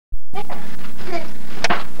Hello?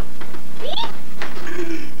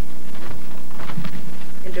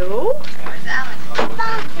 Where's Alex?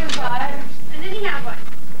 And then he had one.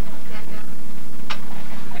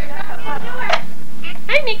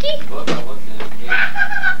 Hi, Mickey.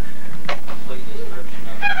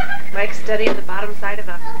 Mike's studying the bottom side of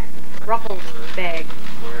a Ruffles bag.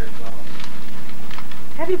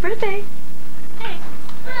 Happy birthday.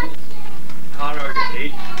 Connor,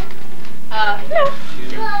 age? No.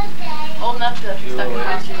 Old enough to stuck in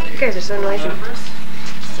my shoes. You guys are so noisy.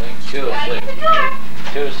 206.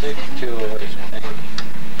 206, 208, I think.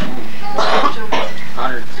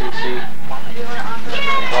 100 cc.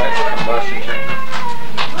 Combustion chamber.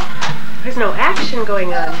 There's no action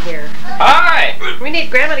going on here. Hi! We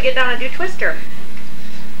need Grandma to get down and do Twister.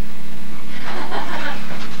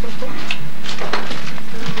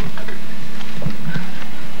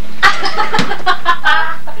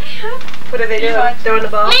 What are they doing? Throwing the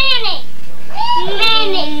ball? Minnie!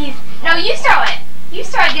 Minnie! No, you throw it. You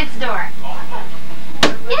throw it against the door.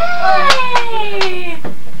 Yay!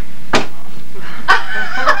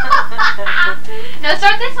 No,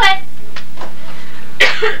 start this way.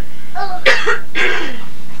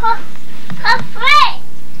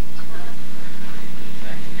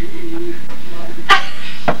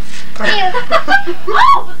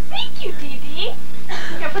 Oh, thank you, Dee Dee.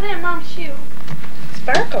 Here, put it in Mom's shoe.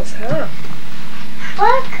 Sparkles, huh?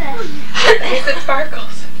 Sparkles. He said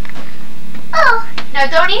sparkles. Oh. No,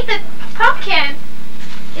 don't eat the pumpkin.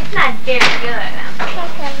 It's not very good.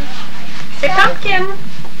 Hey, pumpkin. Pumpkin.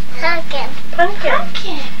 Pumpkin.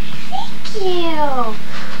 Pumpkin. Thank you.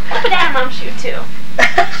 Put that in Mom's shoe, too.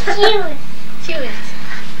 Shoes. Shoes.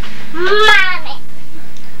 Mommy.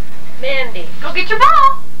 Mandy. Go get your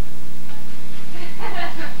ball.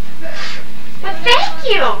 But thank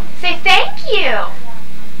you. Say thank you.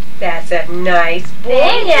 That's a nice boy,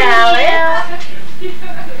 Thank Alex. you.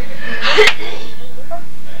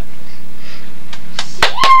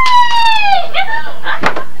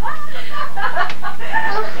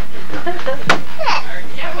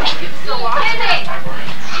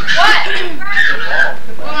 What? We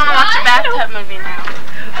want to watch a bathtub movie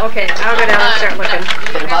now. Okay, I'll go down and start looking.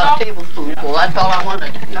 Get about a tablespoonful, that's all I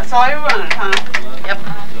wanted. That's all you wanted, huh? Yep.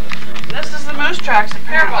 This is the moose tracks,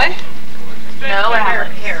 apparently. No, I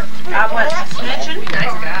haven't. Here. I want a smidgen.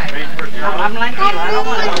 Nice guy. I'm like you, I don't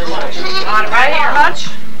want to much. Right here, much?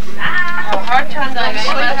 I have a hard time going to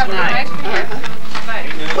sleep tonight.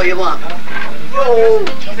 What do you want?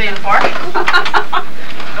 Being far?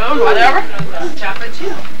 Oh, whatever. Chocolate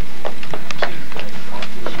chip.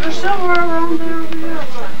 There's somewhere around there.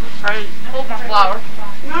 Right, hold my flower.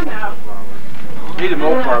 No, no. Need a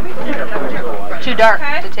Mopar. Too dark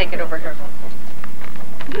to take it over here.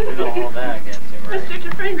 You don't hold that against him, right? Stick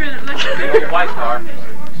your finger in it. Let The old white car.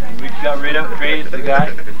 We got rid of it, traded it to the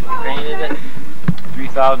guy, painted it.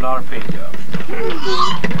 $3,000 paint job.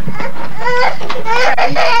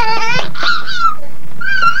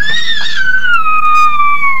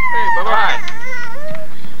 Hey, bye-bye.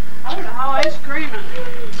 I don't know how ice cream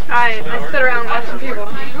is. I sit around watching people.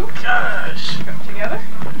 Gosh. Together?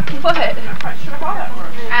 What? I'm not sure how that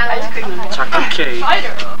works. Ice cream and Chocolate cake.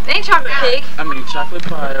 Cider. It ain't chocolate cake. I mean chocolate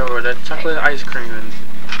pie or that chocolate ice cream and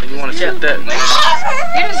you want to sit that.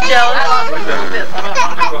 You're just jealous.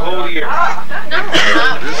 The whole year. No,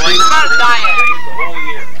 It's not a diet. The whole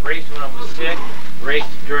year. Raced when I was sick. Raced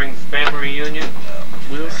during family reunion.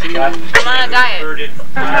 We'll see. I'm on a diet.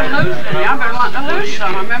 I'm losing me. I've been wanting to lose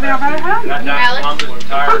some. Maybe I better have Got them. down to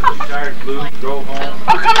Columbus, tired blue, drove home.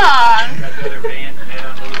 Oh, come on. Got the other van,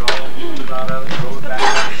 unloaded all the blues out of it, drove back to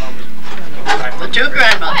Columbus. the two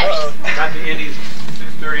grandmothers. Got the Indies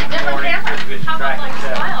 6:30 in the morning. Took How about like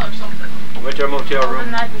smile or something? Went to our motel room,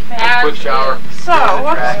 quick shower. So,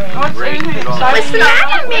 what's anything exciting? What's the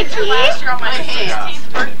matter, Mickey? Last year on my hands.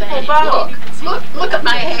 Look at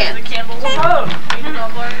my hands.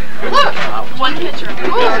 Look. One picture.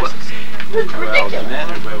 Well, but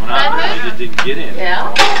when I just didn't get in. Yeah.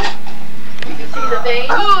 You can see the veins.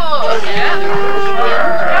 Oh,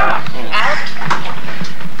 yeah.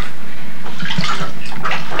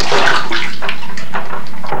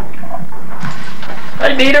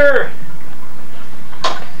 I beat her.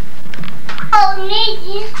 Oh,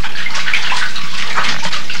 Mindy.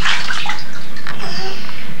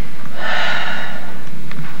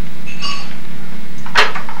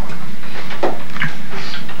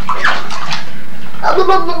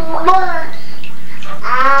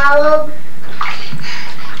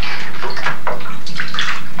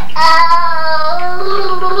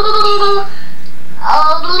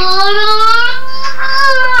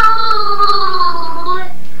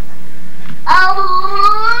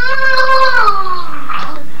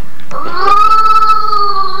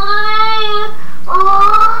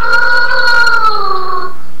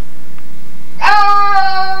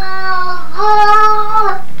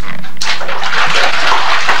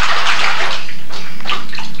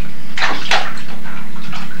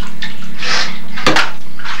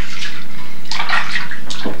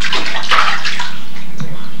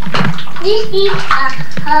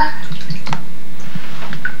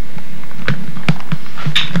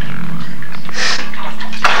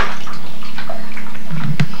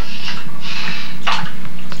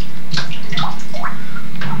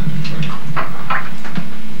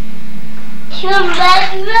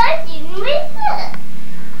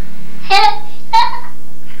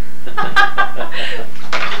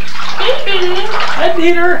 Hi,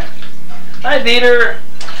 Dieter. Hi, Dieter.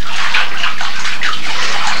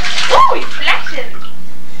 Ooh, he's flexing.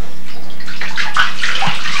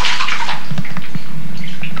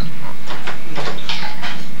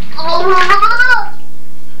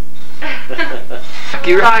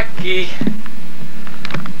 Rocky, Rocky.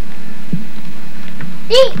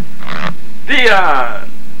 Deon.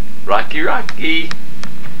 Rocky, Rocky.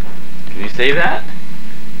 Can you say that?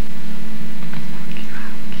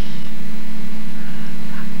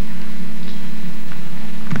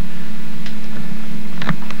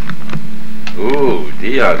 Ooh,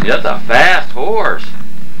 Deon, that's a fast horse.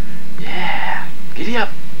 Yeah. Giddy up.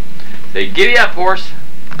 Say, giddy up, horse.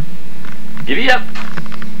 Giddy up.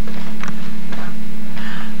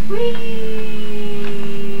 Whee!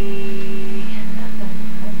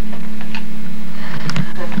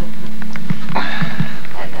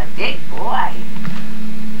 That's a big boy.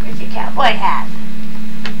 Where's your cowboy hat?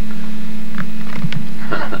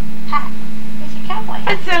 Hat. Where's your cowboy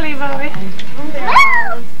hat? It's silly, Bobby.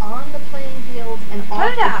 On the playing fields and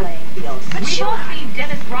off the playing fields. But we will see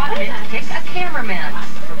Dennis Rodman kick a cameraman.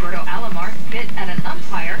 Roberto Alomar spit at an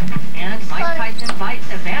umpire. And Mike Tyson bites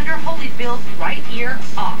Evander Holyfield's right ear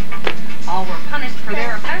off. All were punished for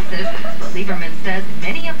their offenses, but Lieberman says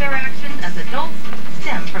many of their actions as adults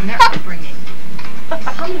stem from their upbringing.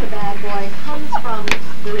 Becoming a bad boy comes from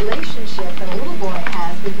the relationship that a little boy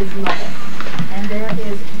has with his mother. And there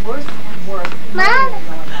is worse and worse bullying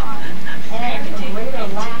going on. And a greater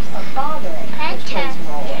lack of fathering, which plays a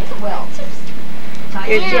role as well.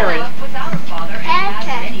 You're silly. Without a father and had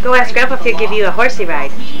many Go ask Grandpa if he'll give you a horsey ride.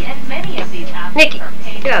 He and many of these athletes Nikki, are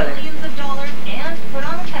paid get out of there. millions of dollars and put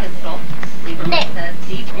on a pedestal. Lieberman says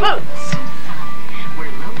deep Boots. where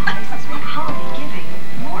low prices make holiday giving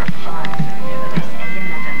more fun. This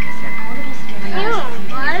AM/FM cassette portable stereo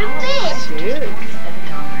Shoot.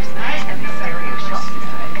 Every stereo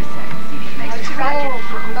shelf-designed cassette and CD makes it for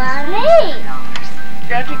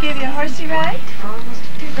Grandpa gave you a horsey ride?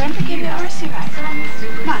 Grandpa gave you a horsey ride.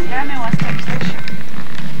 Come on, Grandma wants to take a picture.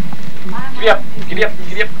 Giddy up, giddy up,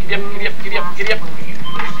 giddy up, giddy up, giddy up, giddy up, giddy up.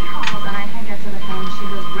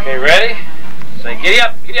 Okay, ready? Say giddy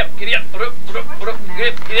up, giddy up, giddy up, giddy up, giddy up,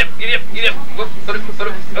 giddy up, giddy up,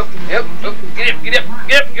 giddy up, giddy up,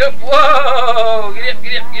 giddy up, whoa, giddy up,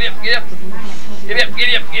 giddy up, giddy up, giddy up, giddy up,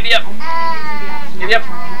 giddy up, giddy up, giddy up.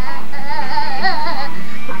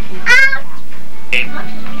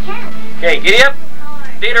 Okay, giddy up,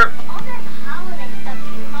 Peter.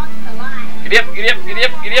 Giddy up, giddy up, giddy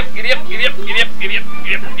up, giddy up, giddy up, giddy up, giddy up, giddy up, giddy up, giddy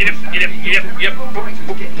up, giddy up, giddy up, giddy up.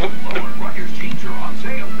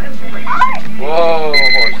 Whoa,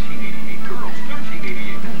 horse.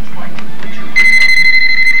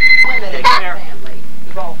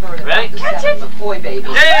 Ready? Catch it! McCoy baby.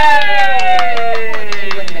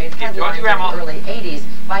 Yay! Keep going, Grandma. Early 80s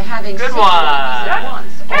by having Good six one.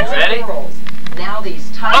 ones. Ready? Girls. Now these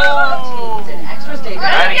tiny teens and extra state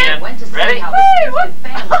Ready? went to see Ready? how the Houston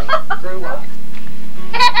family grew up.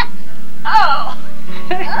 Oh!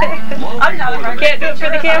 I'm not a Can't do it for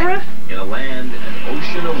the camera? In a land an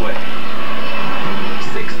ocean away,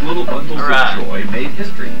 6 little bundles Right. of joy made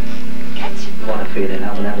history. What a feeling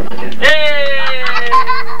I'll never forget. Yay!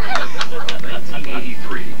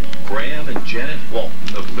 1983, Graham and Janet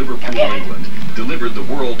Walton of Liverpool, England, delivered the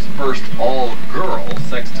world's first all-girl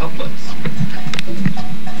sextuplets.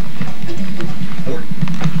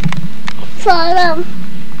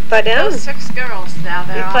 Put down. Those 6 girls now,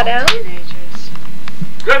 they're You all put down? teenagers.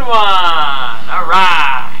 Good one. All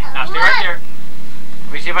right. Now stay right there.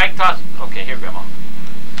 Let me see if I can toss. Okay, here, Grandma.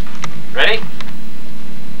 Ready?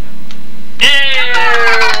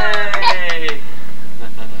 Yay!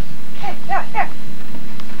 Here.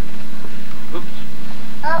 Oops.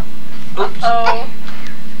 Oops. Oh.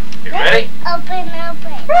 You ready? Open.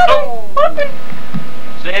 Oh.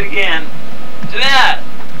 Say it again. Jeanette.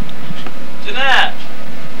 Jeanette.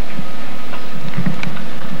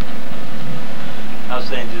 I was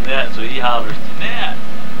saying Jeanette, so he hollers, Jeanette.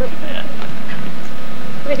 Jeanette.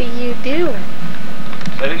 What are you doing?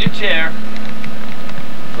 Sit in your chair.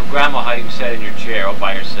 Tell Grandma how you can sit in your chair all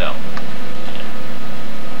by yourself.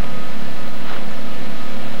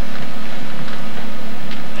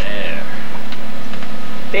 There.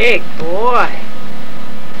 Big boy.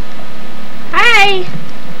 Hi.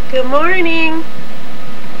 Good morning.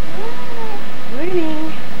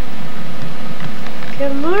 Morning.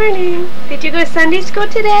 Good morning. Did you go to Sunday school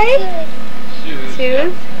today? Suze.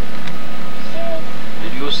 Suze?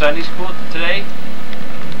 Did you go to Sunday school today?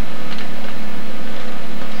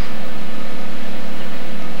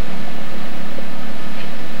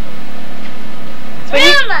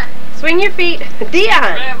 Swing your feet.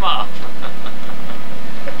 Deon. Grandma.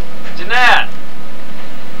 Jeanette.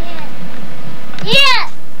 Yeah.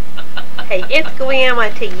 Hey, it's Grandma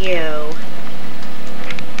to you.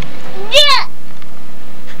 Yeah.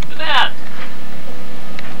 Jeanette.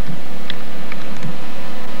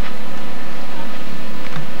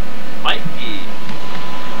 Mikey.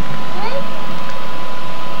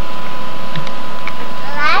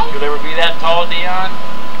 You'll ever be that tall, Deon?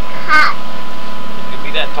 You'll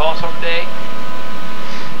be that tall someday?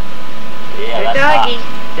 Yeah, The that's doggy.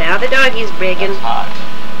 hot. Now the doggy's brigging. That's hot.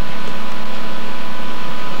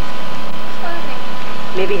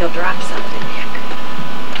 Maybe he'll drop something, Nick.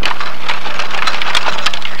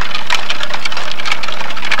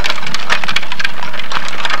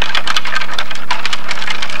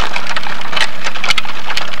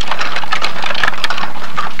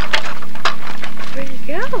 Where you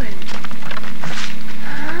going?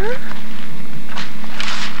 Huh?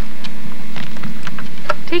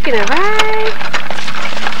 Taking a ride?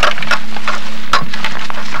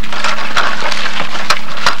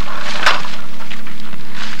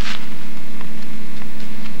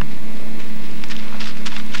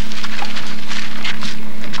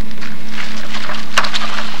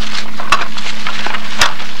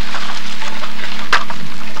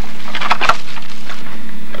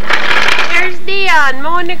 There's Deon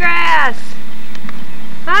mowing the grass.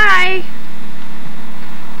 Hi.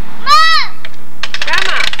 Mom.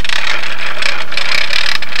 Grandma.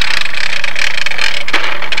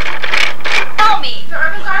 Help me. Throw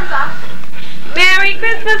his arms off. Merry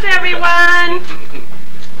Christmas, everyone.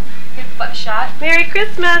 Good butt shot. Merry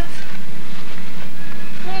Christmas.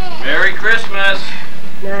 Merry Christmas.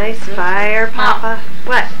 Nice fire, Papa.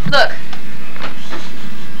 What? Look.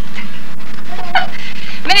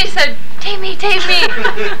 Mindy said, "Take me, take me."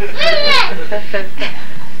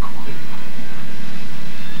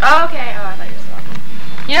 Oh, okay. Oh, I thought you were still.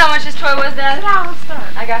 You know how much this toy was, Dad? Yeah, let's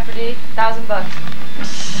start. I got for D, $1,000.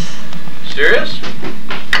 Serious?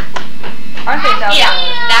 Aren't they $1,000?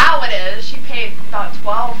 Yeah, now it is. She paid about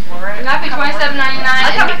 $12 for it. It got me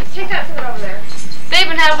 $27.99. Take that, sit it over there. They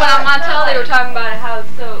even had one on Montel. They were talking about how it's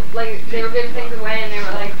so, like, they were giving things away, and they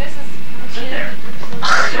were like, "This is." Sit there.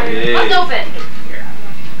 Let's open.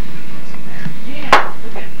 Yeah,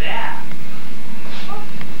 look at that.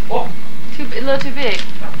 Oh. A little too big.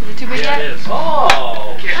 Is it too big Yeah, yet? it is. Oh.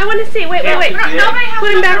 I want to see. Wait. Nobody has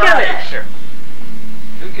Put him back on it. Sure.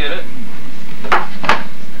 You'll get it.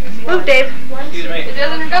 Move, Dave. Excuse me. It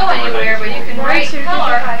doesn't go anywhere, but you can write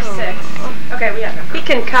color. 6. Okay, we got it. He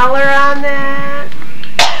can color on that.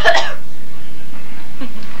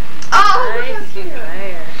 Oh, Nice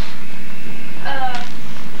fire.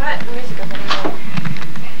 but the music goes on.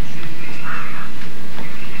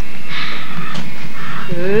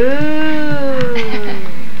 Ooh.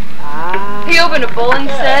 Ah. He opened a bowling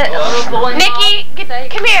set, a little bowling. Nikki,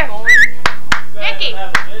 come here. Nikki.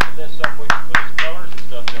 Good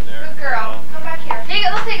Good girl. Come back here.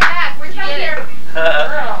 Let's take it back. Where'd you get it?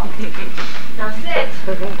 Girl. Now sit.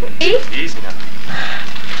 Easy now.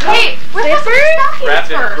 Hey, where's the stockings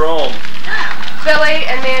Wrapped in first? chrome. Billy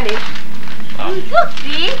and Mandy. Look,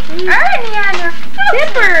 Dee. Ernie on your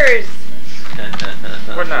Zippers.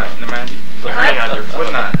 What not, Mandy?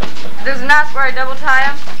 What not? There's knots where I double tie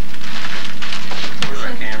them. Where's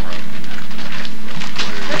that camera?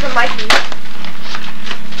 There's a Mikey.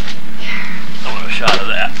 I want a shot of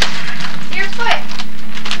that. Here's foot.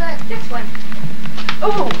 This one.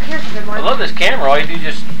 Oh, here's a good I one. love this camera. All you do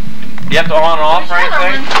just, you have to on and off or There's another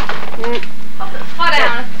anything? one. Foot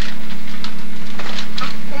down.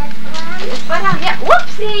 Foot down. Yeah.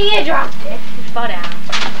 Whoopsie, I dropped it. Foot down.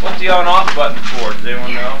 What's the on and off button for? Does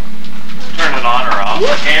anyone know? Turn it on or off.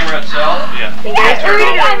 The camera itself? Yeah. You guys Turn put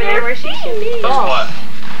it it on. over there where she should be. That's what?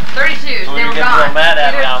 32. So They when were you get gone. real mad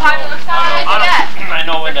at me, Either I'll time know. looks on or that. I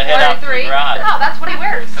know when to head out to the 33. garage. Oh, that's what he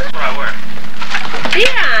wears. That's what I wear.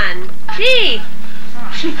 Deon. Gee.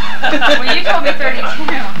 Well, you told me 32.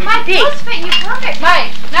 Mike, Dee. those fit you perfect.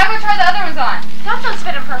 Mike, now go try the other ones on. Those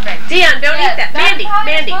fit him perfect. Deon, don't eat that. Mandy.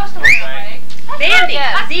 Mandy. Mandy.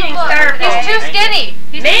 Yes. He's eating Look, styrofoam. He's too skinny.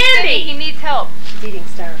 He's too Mandy. skinny. He needs help. He's eating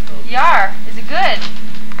styrofoam. Yar, is it good?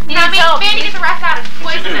 He needs help. Mandy, get the rest out. It's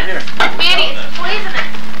poisonous. Mandy, it's poisonous.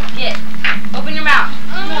 Get. Open your mouth.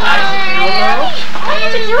 Hello? All you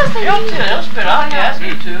have to do is say He'll spit out. You ask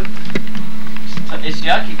him to. It's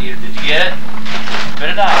yucky, dude. Did you get it? Spit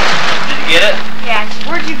it out. Did you get it? Yeah.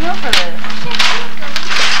 Where'd you go for this?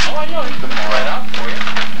 Oh, I know. He's been right out for you.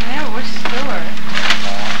 Yeah, which store?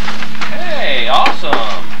 Hey, awesome.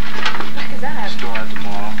 What is that? Store at the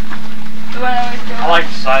mall. The one I always go. I like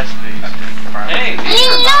the size of these. Hey, these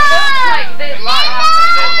are No! about- They look They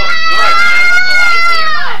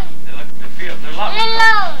look good. They're a lot.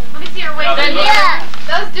 Let me see your waist. Yeah, they look- Yeah.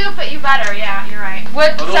 Those do fit you better, yeah, you're right.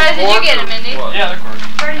 What Are those size did you cords get or them, Mindy? what? Yeah, they're cords.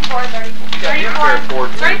 34, 34. You got your pair of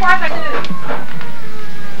cords. 34 if I do.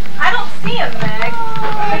 I don't see them, Meg.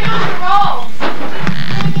 Rolls.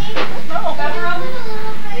 No.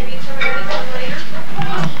 Maybe some of those later.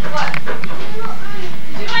 What?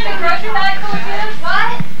 Did you find a grocery bag full of gifts?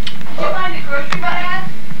 What? Did you find a grocery bag?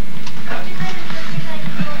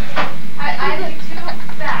 I took 2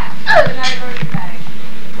 bags. But not a grocery bag.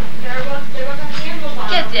 They were going to handle one.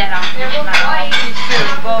 Get that off. They were white.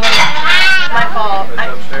 My fault. It's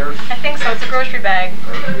upstairs. I think so. It's a grocery bag.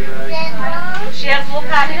 She has a little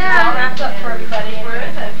package all wrapped up for everybody.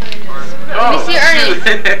 Let me see your earnings.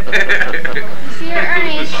 Let me See your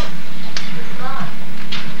earnings.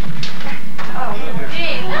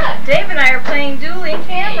 Dave and I are playing dueling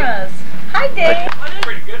cameras. Hi, Dave.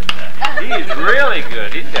 Pretty good for that. He's really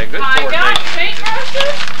good. He's got good coordination.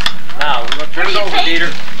 paintbrushes? Now, we're going to turn it over, Dieter.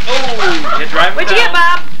 Oh, you driving What'd you get,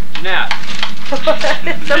 Bob? Jeanette.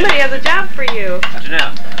 Somebody has a job for you.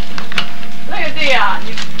 Jeanette. Look at Deon.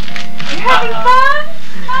 You having fun?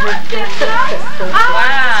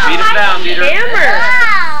 Wow. Beat him down, Dieter. Hammer.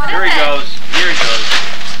 Here he goes. Here he goes.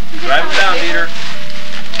 Drive him down, Dieter.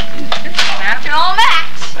 Snapping all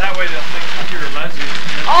max. That way they'll think you're a lesbian.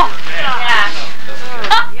 Oh, yeah.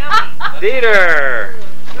 Dieter.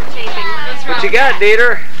 What you got,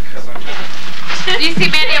 Dieter? Do you see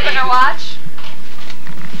Mindy up in her watch?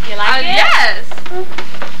 You like it? Yes.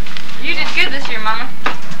 You did good this year, Mama.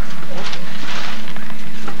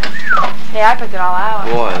 Hey, I picked it all out.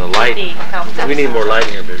 Boy, the light. We need more light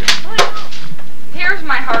here, baby. Here's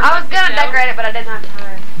my heart. I was going to decorate it, but I didn't have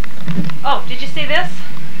time. Oh, did you see this?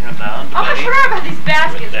 Come down, Oh, I buddy. forgot about these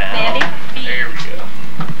baskets, Down. Mandy. There we go.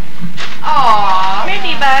 Aww.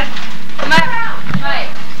 Mindy, bud. Mike,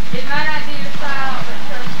 it might not be your style, but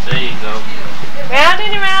sure. There you go. Round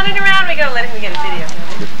and around and around we go. Let him get a video.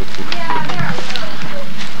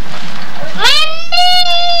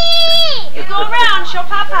 Mindy! You go around. Show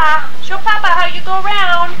Papa. Show Papa how you go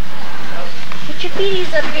around. Get your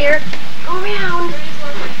feeties up here. Go around.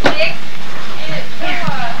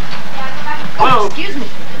 Oh, excuse me.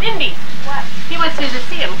 Mindy. What? He wants you to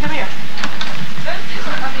see him. Come here.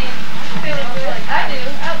 I do.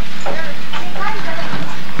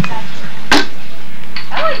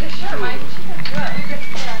 I like the shirt, Mike.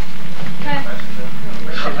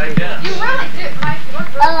 You really do, Mike. You look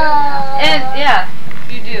really good. And yeah,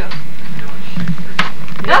 you do.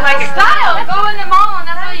 That's like the it? style. Go in the mall and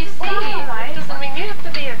that's all you see. Doesn't mean you have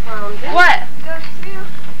to be a clown. What? You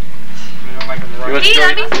don't like them right. Eat,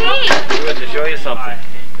 let me see. We want to show you something.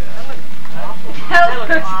 That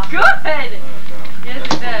looks good. Yes,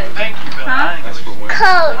 it does. Thank you, Bill. Huh? That's for women.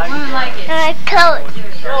 Coat. Women like it. Coat.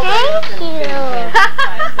 Thank you.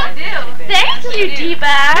 I do. Thank you,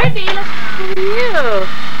 D-Bag. You.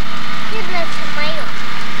 Give me a smile.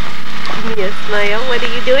 Give me a smile. What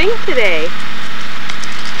are you doing today?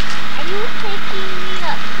 Are you taking me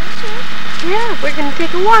up picture? Yeah, we're going to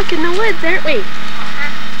take a walk in the woods, aren't we?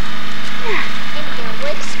 Yeah. In the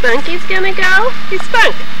woods? Spunky's going to go. Hey,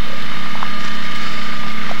 Spunk.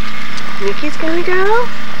 Mickey's going to go.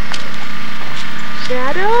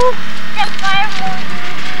 Shadow. The farmer.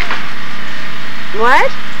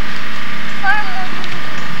 What? Farmer.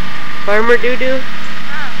 Farmer Doo-Doo. The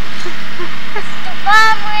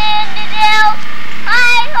farmer and the elf.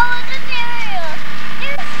 I hold the cereal.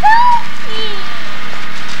 They're so cute.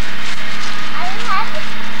 I have it.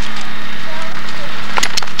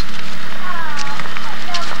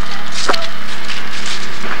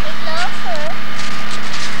 I love her.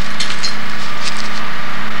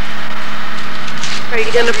 Are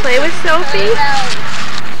you going to play with Sophie?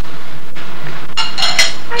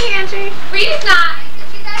 Hi, Angie. Please not. Did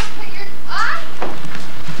you guys put your on?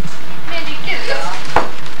 Mindy, get it off.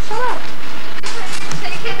 Shut up.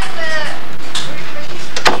 Take it in the.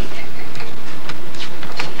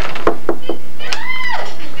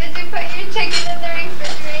 Did you put your chicken in the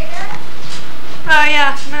refrigerator? Oh,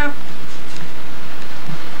 yeah. No.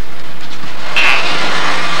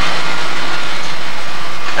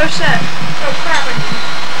 Oh, shit. Oh, crap.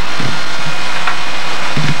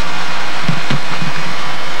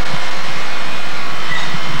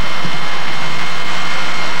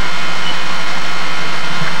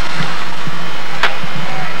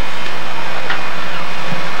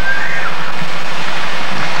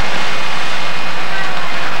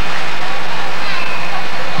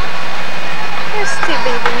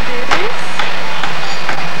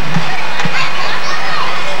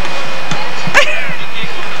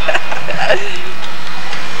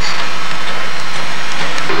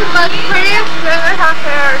 But pretty good half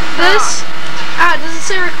hair. This, does it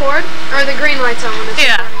say record? Or the green light's on when it's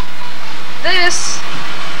recording? This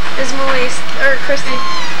is Melise, or Christy.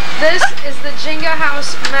 This is the Jenga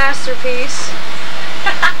House masterpiece.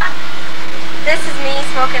 This is me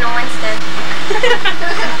smoking a Winston.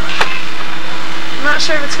 I'm not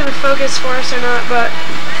sure if it's gonna focus for us or not, but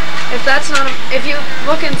if that's not, if you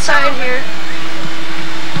look inside here,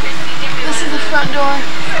 this is the front door.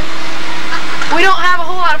 We don't have a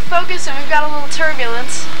whole lot of focus and we've got a little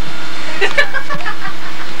turbulence.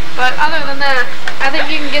 But other than that, I think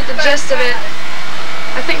you can get the gist of it.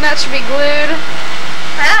 I think that should be glued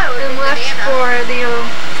and left for the,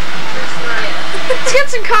 Let's get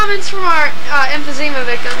some comments from our emphysema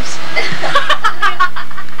victims.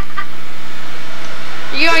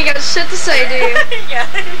 You ain't got shit to say, do you? Yeah.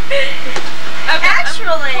 Okay,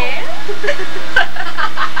 actually.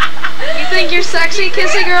 You think you're sexy,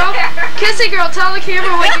 Kissy Girl? Kissy Girl, tell the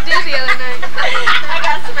camera what you did the other night. I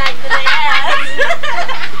got smacked in the ass.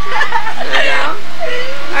 There you go.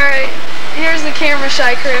 Alright, here's the camera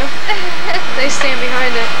shy crew. They stand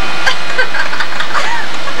behind it.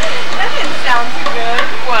 That didn't sound too good.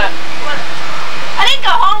 What? I didn't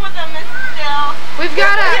go home with them still. We've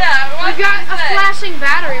got a flashing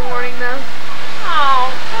battery warning though. Oh,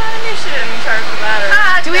 you shouldn't charge the battery.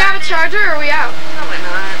 Do we have a charger or are we out? Probably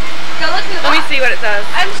not. Go look in the box. Let me see what it says.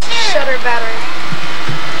 I'm sure. Shutter battery.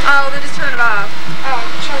 Oh, then just turn it off. Oh,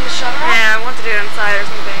 turn the shutter off? Yeah, I want to do it inside or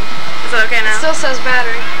something. Is it okay now? It still says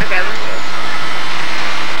battery. Okay, let's do it.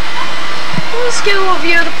 Let's get a little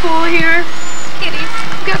view of the pool here. Kitties.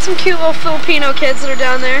 We've got some cute little Filipino kids that are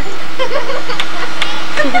down there.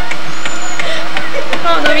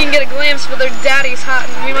 I don't know if you can get a glimpse, but their daddy's hot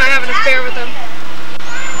and we might have an affair with them.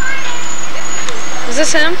 Is this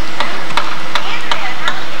him?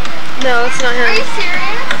 No, that's not him. Are you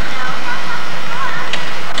serious?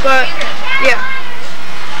 But, yeah.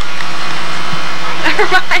 Never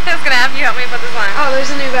mind, I was going to have you help me put this on. Oh, there's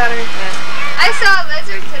a new battery. I saw a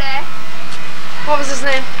lizard today. What was his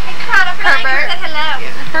name? I caught up and I said hello.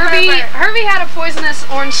 Herbie had a poisonous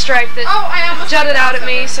orange stripe that jutted out at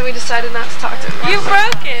me, so we decided not to talk to him. You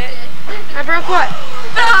broke it. I broke what?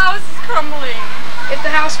 The house is crumbling. If the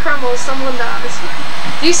house crumbles, someone dies.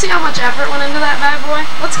 Do you see how much effort went into that bad boy?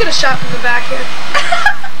 Let's get a shot from the back here.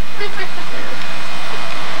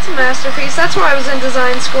 It's a masterpiece. That's why I was in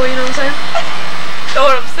design school, you know what I'm saying? Know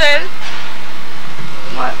what I'm saying?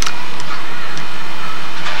 What?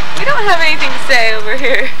 We don't have anything to say over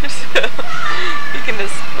here, so you can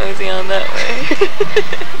just mosey on that way.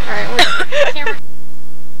 Alright, wait. Camera.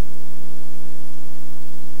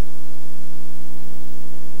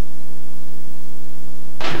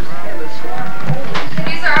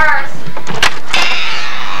 These are ours.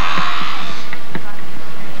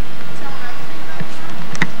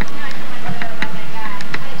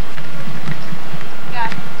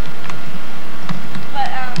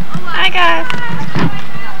 Hi guys.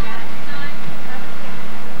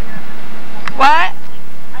 What?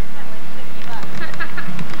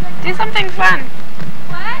 Do something fun.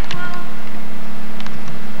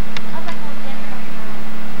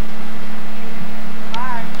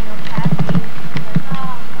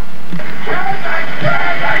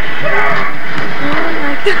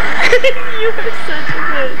 You are such a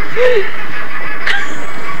good.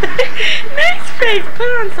 Nice face. Put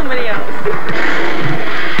it on somebody else.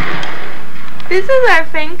 This is our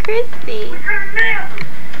friend Christy.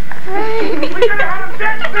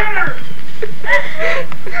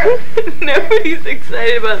 Nobody's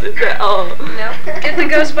excited about this at all. Nope. Get the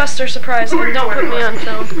Ghostbuster surprise and don't put me on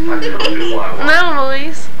film. No,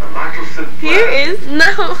 Melise. Here is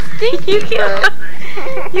no.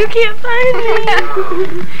 You can't find me.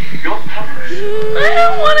 I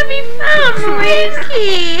don't want to be found, Melise.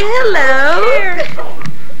 Hello.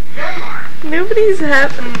 Nobody's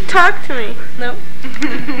happy. Talk to me. Nope.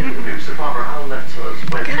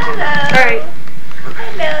 Alright.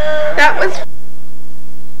 Hello. That was.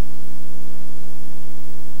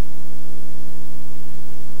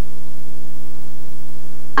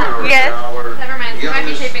 Yes. Never mind. We might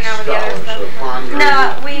be taping over the other stuff.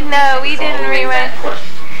 No, we didn't rewrite.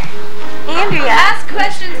 Andrea, Ask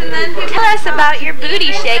questions and then people tell us about your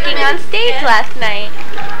booty shaking on stage last night.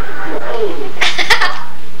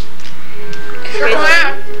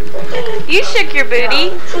 You shook your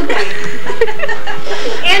booty.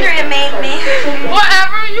 Andrea made me.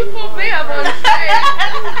 Whatever, you put me up on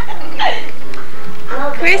stage.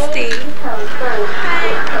 Christy.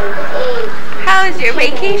 How was your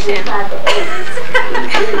vacation?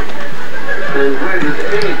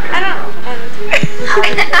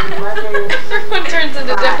 Everyone turns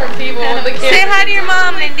into different people. people with the camera. Say hi to your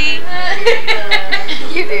mom, Mindy.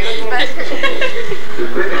 You do.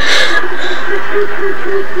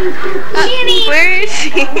 Where is she?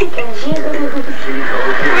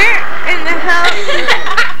 Where in the hell?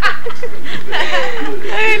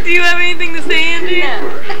 Do you have anything to say, Andy? No.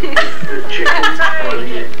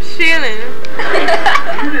 Shannon.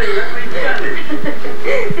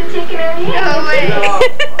 No way.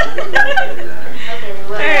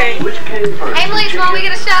 Alright. Hey, Melissa, Mom, we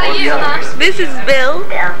get a shot of you, huh? This is Bill.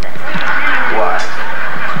 Why?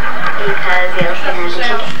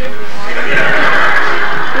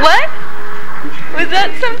 What? Was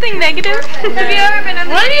that something negative? Have you ever been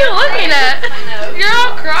in the What are you looking at? You're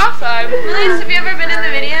all cross-eyed. Melissa, have you ever been in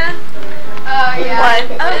the video? Oh, yeah. What?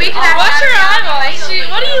 Oh, we can Watch your eyeballs.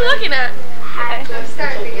 What are you looking at?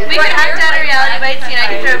 We can act out a reality bites and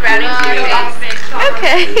I can throw brownies in your face.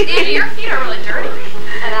 Okay. Andy, your feet are really dirty.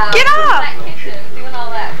 Get off! Doing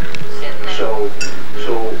all that shit in there. So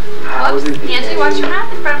how Whoops, did the Angie, watch your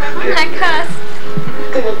mouth in front of my mom. I cussed.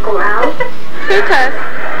 Did it go out? Who cussed?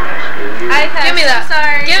 I cussed. Give me that. I'm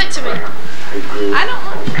sorry. Give it to me. I don't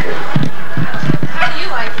want it. How do you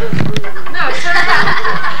like it? No, turn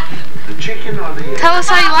around. the chicken or the egg? Tell us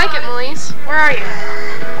how you like it, Melise. Where are you?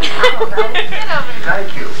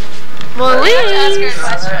 Thank you. Melise.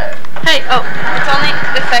 Hey, oh, it's only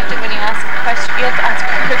effective when you ask a question. You have to ask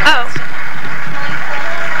her. Oh.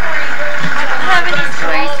 I don't have any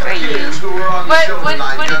stories for you. What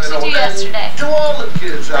did you do yesterday? To all the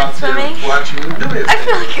kids out there watching, do it. I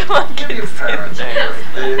feel like I'm on Your parents.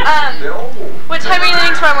 They're old. What time are you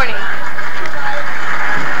leaving tomorrow morning?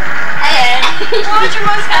 Hey. What was your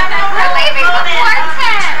most memorable? We're leaving before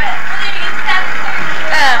 10. We're leaving at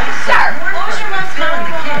 7:30. Sure. What was your most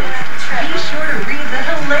memorable trip? Be sure to read the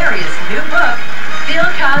hilarious new book,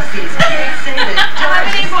 Bill Cosby's Kids Say That. How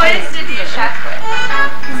many boys did you check with?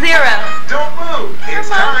 0. Don't move.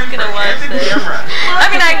 It's time for Candid Camera.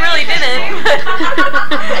 I mean, I really didn't.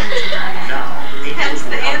 Hence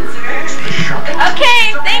the answer.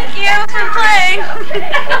 Okay, thank you for playing.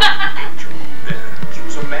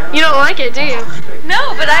 You don't like it, do you?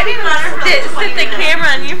 No, but I didn't sit the camera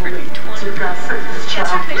on you for 20 minutes.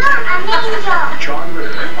 John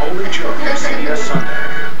Ritter, Only Joe, CBS Sunday.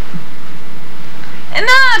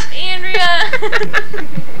 Enough, Andrea.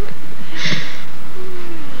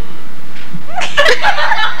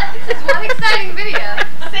 This is one exciting video.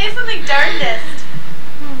 Say something darndest.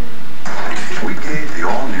 We gave the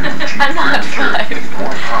all-new Jeep I'm not Grand Cherokee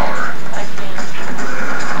more power,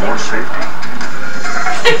 more safety,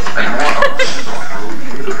 and more off-road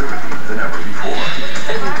capability than ever before.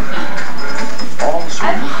 All so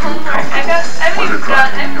you feel comfortable whether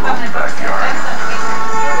driving in your own backyard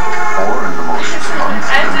or in the most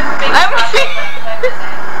unfamiliar.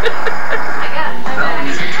 Now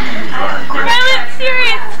using 2 new drive Grand I meant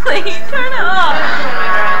seriously. Turn it off.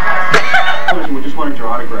 We just wanted your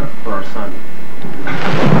autograph for our son.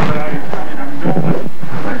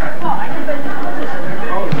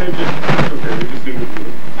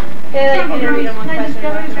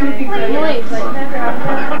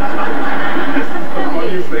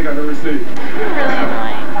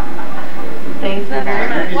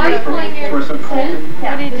 Why are you pulling your What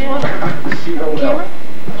do you do?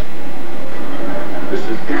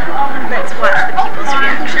 Let's watch the people's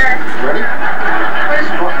reaction. Ready?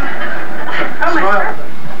 Smile.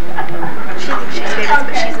 She thinks she's famous,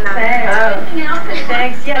 but she's not.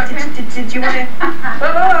 Thanks. Yeah, did you want to... Oh,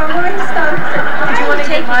 I'm going to stop. Did you want to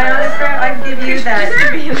take my autograph? I can give you that.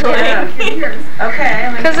 Yeah. Okay.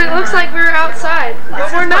 Because it looks like we're outside.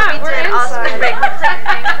 But we're not. We're inside.